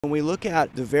When we look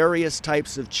at the various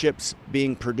types of chips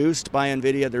being produced by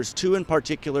NVIDIA, there's two in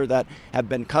particular that have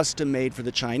been custom made for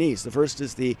the Chinese. The first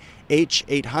is the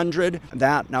H800.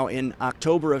 That now in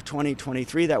October of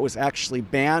 2023, that was actually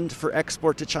banned for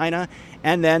export to China.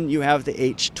 And then you have the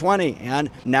H20,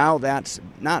 and now that's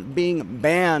not being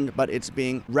banned, but it's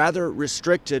being rather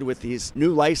restricted with these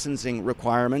new licensing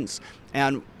requirements.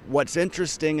 And what's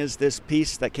interesting is this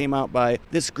piece that came out by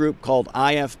this group called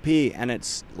IFP, and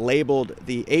it's labeled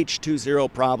the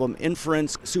H20 problem,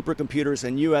 inference, supercomputers,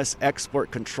 and U.S.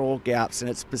 export control gaps. And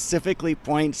it specifically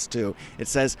points to, it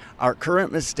says, our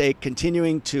current mistake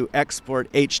continuing to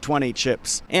export H20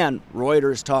 chips. And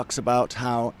Reuters talks about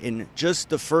how in just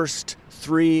the first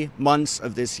 3 months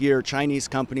of this year, Chinese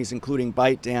companies, including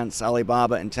ByteDance,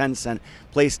 Alibaba, and Tencent,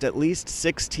 placed at least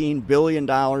 $16 billion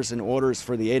in orders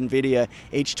for the NVIDIA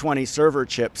H20 server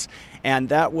chips, and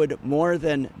that would more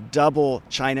than double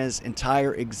China's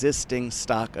entire existing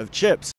stock of chips.